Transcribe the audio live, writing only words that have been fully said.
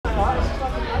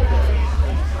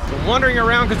I'm wandering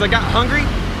around because I got hungry.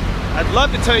 I'd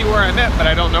love to tell you where I'm at, but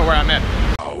I don't know where I'm at.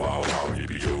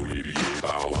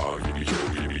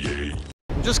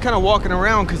 I'm just kind of walking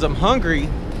around because I'm hungry.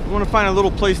 I want to find a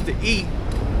little place to eat,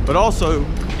 but also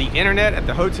the internet at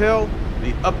the hotel,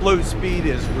 the upload speed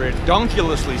is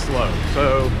redonkulously slow.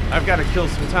 So I've got to kill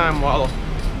some time while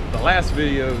the last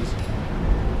video's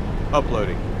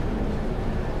uploading.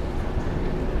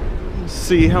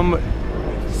 See how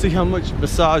much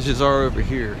massages are over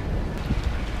here.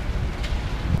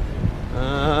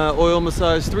 Oil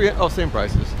massage, same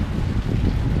prices.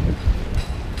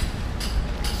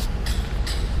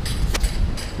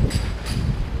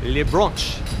 Le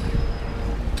brunch.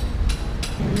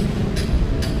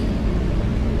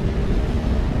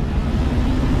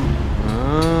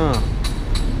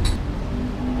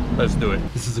 Let's do it.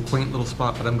 This is a quaint little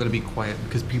spot, but I'm going to be quiet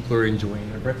because people are enjoying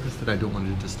their breakfast and I don't want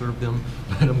to disturb them.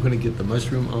 But I'm going to get the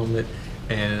mushroom omelet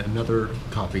and another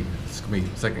coffee. It's going to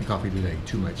be second coffee today.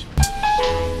 Too much.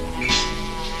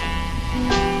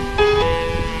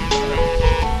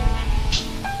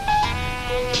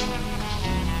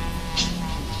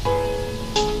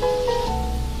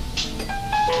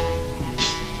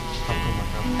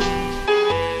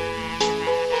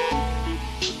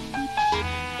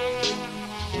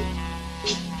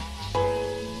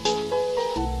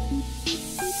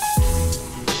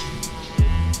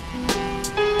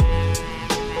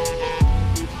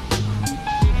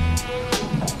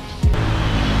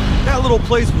 Little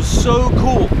place was so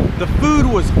cool. The food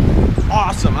was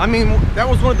awesome. I mean, that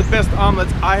was one of the best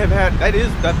omelets I have had.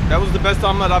 That was the best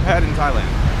omelet I've had in Thailand.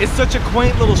 It's such a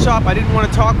quaint little shop. I didn't want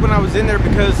to talk when I was in there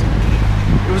because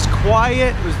it was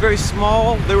quiet. It was very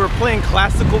small. They were playing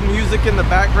classical music in the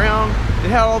background. They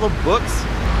had all the books.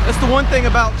 That's the one thing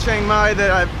about Chiang Mai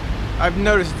that I've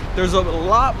noticed. There's a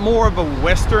lot more of a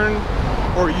Western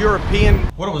or European.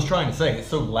 What I was trying to say, it's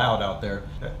so loud out there.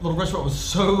 That little restaurant was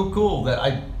so cool that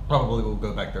I probably will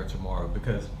go back there tomorrow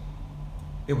because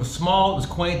it was small, it was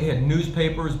quaint, they had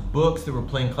newspapers, books, they were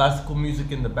playing classical music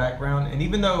in the background, and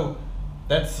even though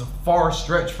that's a far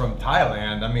stretch from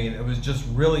Thailand, I mean, it was just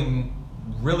really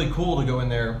cool to go in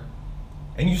there.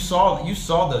 And you saw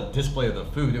the display of the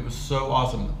food. It was so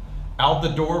awesome. Out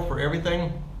the door for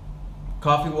everything,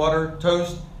 coffee, water,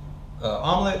 toast,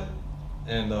 omelet,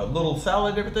 and a little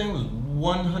salad, everything was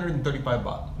 135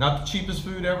 baht. Not the cheapest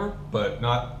food ever, but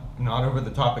not over the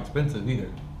top expensive either.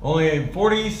 Only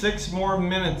 46 more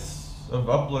minutes of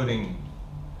uploading.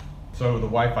 So the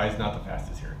Wi-Fi is not the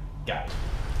fastest here. Got it.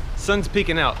 Sun's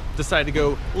peeking out. Decided to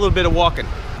go a little bit of walking.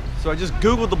 So I just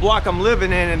Googled the block I'm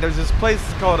living in and there's this place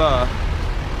called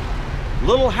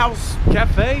Little House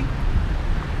Cafe.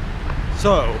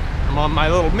 So I'm on my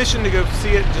little mission to go see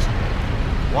it. Just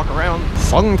walk around.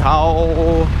 Song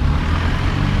Tao.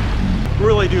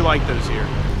 Really do like those here.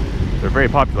 They're very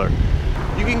popular.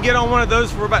 You can get on one of those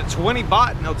for about 20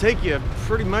 baht and they'll take you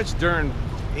pretty much during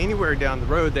anywhere down the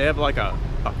road. They have like a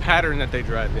pattern that they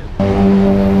drive in.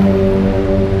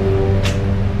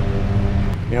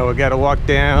 You know, we gotta walk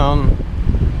down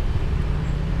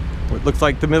what looks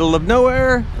like the middle of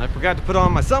nowhere. I forgot to put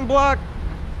on my sunblock.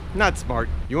 Not smart.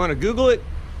 You wanna Google it?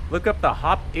 Look up the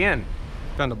Hop Inn.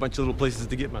 Found a bunch of little places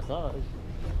to get massage,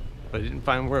 but I didn't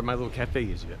find where my little cafe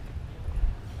is yet.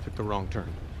 Took the wrong turn.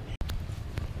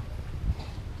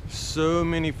 So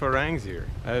many farangs here.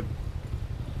 I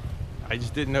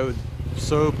just didn't know it was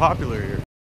so popular here.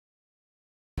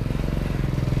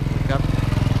 Yep.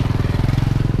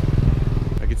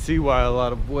 I could see why a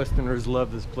lot of Westerners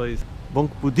love this place.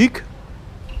 Bonk Budik,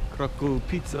 Krakow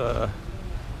Pizza.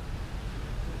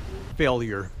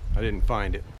 Failure. I didn't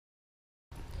find it.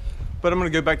 But I'm gonna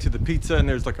go back to the pizza and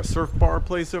there's like a surf bar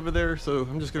place over there. So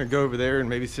I'm just gonna go over there and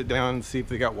maybe sit down and see if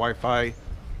they got Wi-Fi,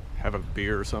 have a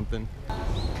beer or something.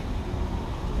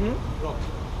 Rob.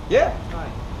 Yeah. Hi.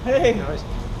 Hey. Nice.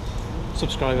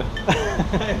 Subscriber.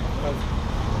 Thank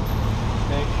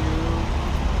you.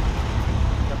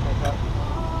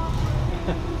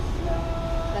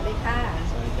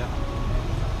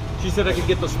 She said I could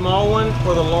get the small one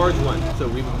or the large one. So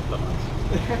we went with the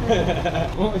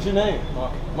large. What was your name?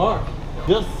 Mark. Mark.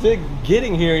 Just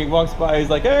getting here, he walks by,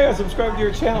 he's like, hey, I subscribe to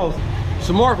your channels.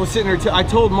 So Mark was sitting there, I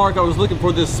told Mark I was looking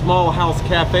for this small house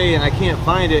cafe and I can't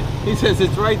find it. He says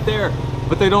it's right there,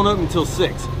 but they don't open until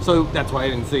 6. So that's why I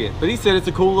didn't see it. But he said it's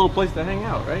a cool little place to hang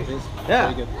out, right? It is.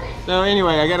 Yeah. Very good. So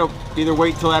anyway, I gotta either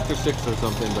wait till after 6 or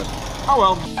something, but oh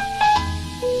well.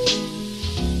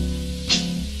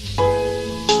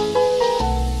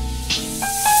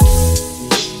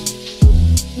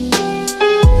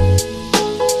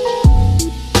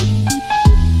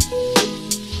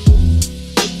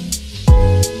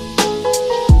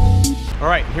 All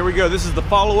right, here we go. This is the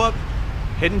follow-up,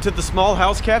 heading to the Small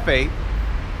House Cafe,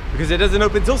 because it doesn't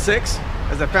open till 6,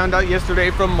 as I found out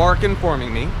yesterday from Mark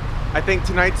informing me. I think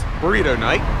tonight's burrito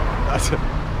night.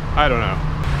 I don't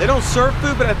know. They don't serve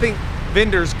food, but I think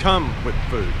vendors come with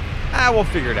food. We'll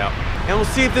figure it out. And we'll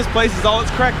see if this place is all it's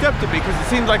cracked up to be, because it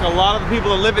seems like a lot of the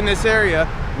people that live in this area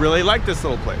really like this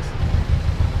little place.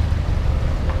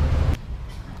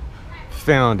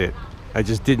 Found it. I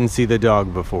just didn't see the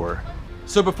dog before.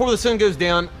 So before the sun goes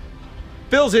down,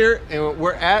 Phil's here, and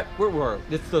we're at,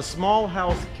 it's the Small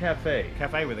House Cafe.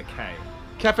 Cafe with a K.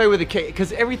 Cafe with a K,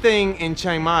 because everything in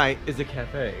Chiang Mai is a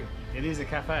cafe. It is a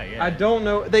cafe, yeah. I don't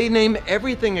know, they name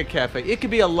everything a cafe. It could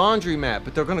be a laundromat,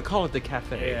 but they're gonna call it the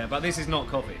cafe. Yeah, but this is not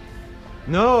coffee.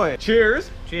 No, cheers.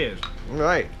 Cheers.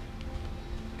 Right.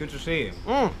 Good to see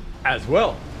you. As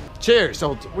well. Cheers.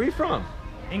 So, where are you from?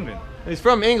 England. He's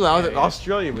from England. I was in yeah.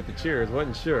 Australia with the cheers,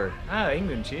 wasn't sure. Oh,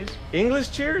 England cheers.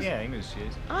 English cheers? Yeah, English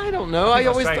cheers. I don't know. I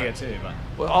always Australia too, but...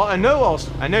 Well, I know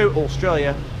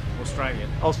Australia. Australia.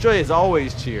 Australia's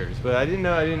always cheers, but I didn't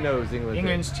know it was England.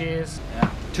 England's cheers.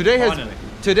 Yeah.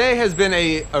 Today has been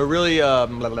a really a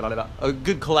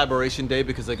good collaboration day,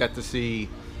 because I got to see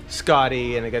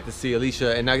Scotty and I got to see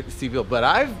Alicia and I got to see Bill. But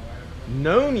I've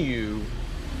known you,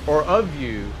 or of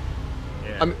you.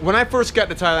 Yeah. I mean, when I first got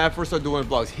to Thailand, I first started doing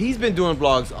vlogs. He's been doing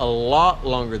vlogs a lot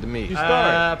longer than me. You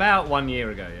started about 1 year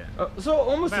ago, yeah. So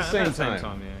almost About the the same same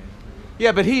time. yeah.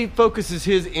 Yeah, but he focuses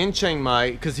his in Chiang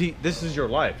Mai, because this is your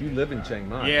life. You live in Chiang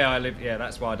Mai. Yeah, I live. Yeah,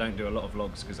 that's why I don't do a lot of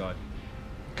vlogs,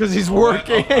 because he's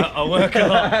working. I work a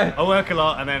lot. I work a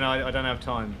lot, and then I don't have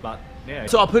time. But yeah.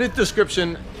 So I'll put it in the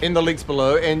description in the links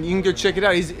below, and you can go check it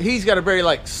out. He's got a very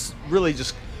really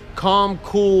just calm,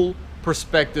 cool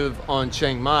perspective on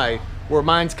Chiang Mai, where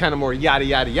mine's kind of more yada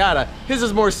yada yada. His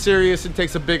is more serious and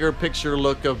takes a bigger picture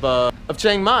look of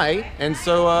Chiang Mai. And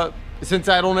so since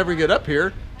I don't ever get up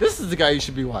here, this is the guy you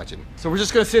should be watching. So we're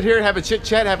just gonna sit here and have a chit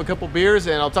chat, have a couple beers,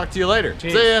 and I'll talk to you later.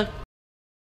 Cheers. See ya.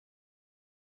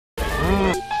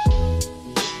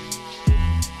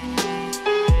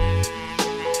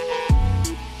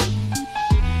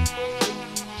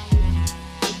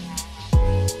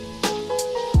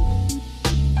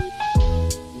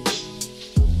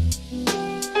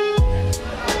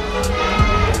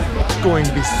 Going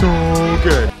to be so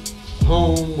good.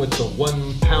 Home with the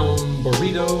 1 pound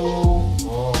burrito.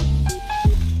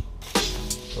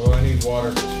 Oh, I need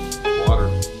water. Water.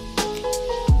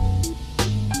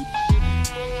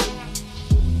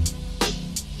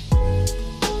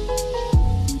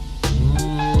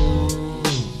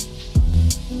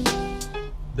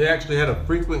 They actually had a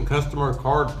frequent customer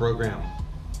card program.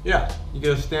 Yeah, you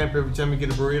get a stamp every time you get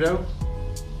a burrito.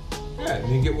 Yeah,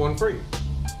 and you get one free.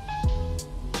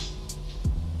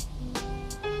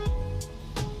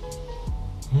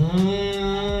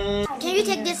 Can you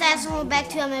take this asshole back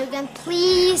to America,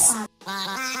 please?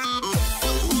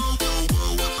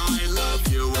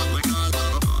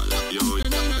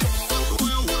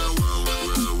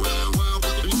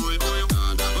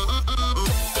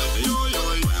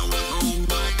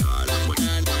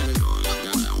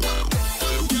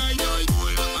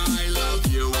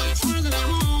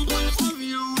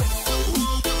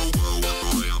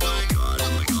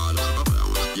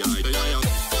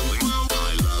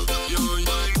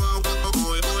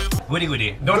 Goody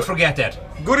goody. Don't forget that.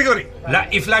 Goody goody.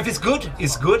 If life is good,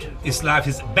 it's good. If life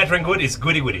is better and good, it's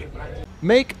goody goody.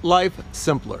 Make life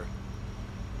simpler.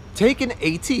 Take an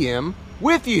ATM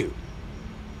with you.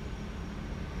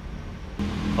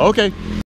 Okay.